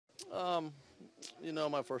Um,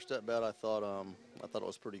 my first at bat, I thought it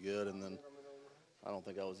was pretty good, and then I don't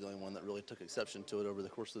think I was the only one that really took exception to it over the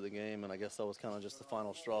course of the game, and I guess that was kind of just the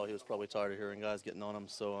final straw. He was probably tired of hearing guys getting on him,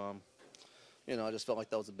 so I just felt like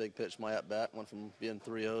that was a big pitch. My at bat went from being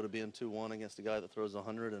 3-0 to being 2-1 against a guy that throws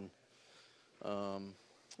 100, and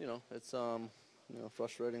it's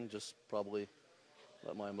frustrating. Just probably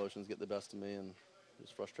let my emotions get the best of me, and was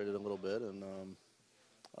frustrated a little bit, and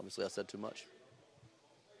obviously I said too much.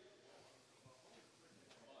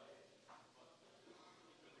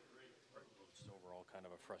 Just overall kind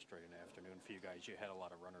of a frustrating afternoon for you guys. You had a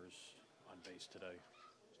lot of runners on base today.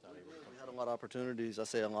 Just not able to come We had a lot of opportunities. I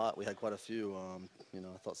say a lot. We had quite a few.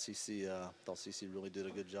 I thought CC really did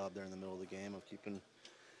a good job there in the middle of the game of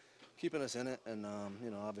keeping us in it. And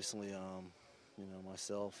obviously,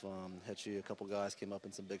 myself, Hetchy, a couple guys came up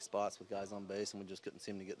in some big spots with guys on base, and we just couldn't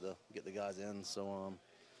seem to get the guys in. So,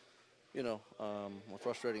 a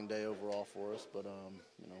frustrating day overall for us. But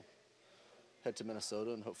head to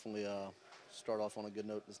Minnesota and hopefully start off on a good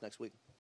note this next week.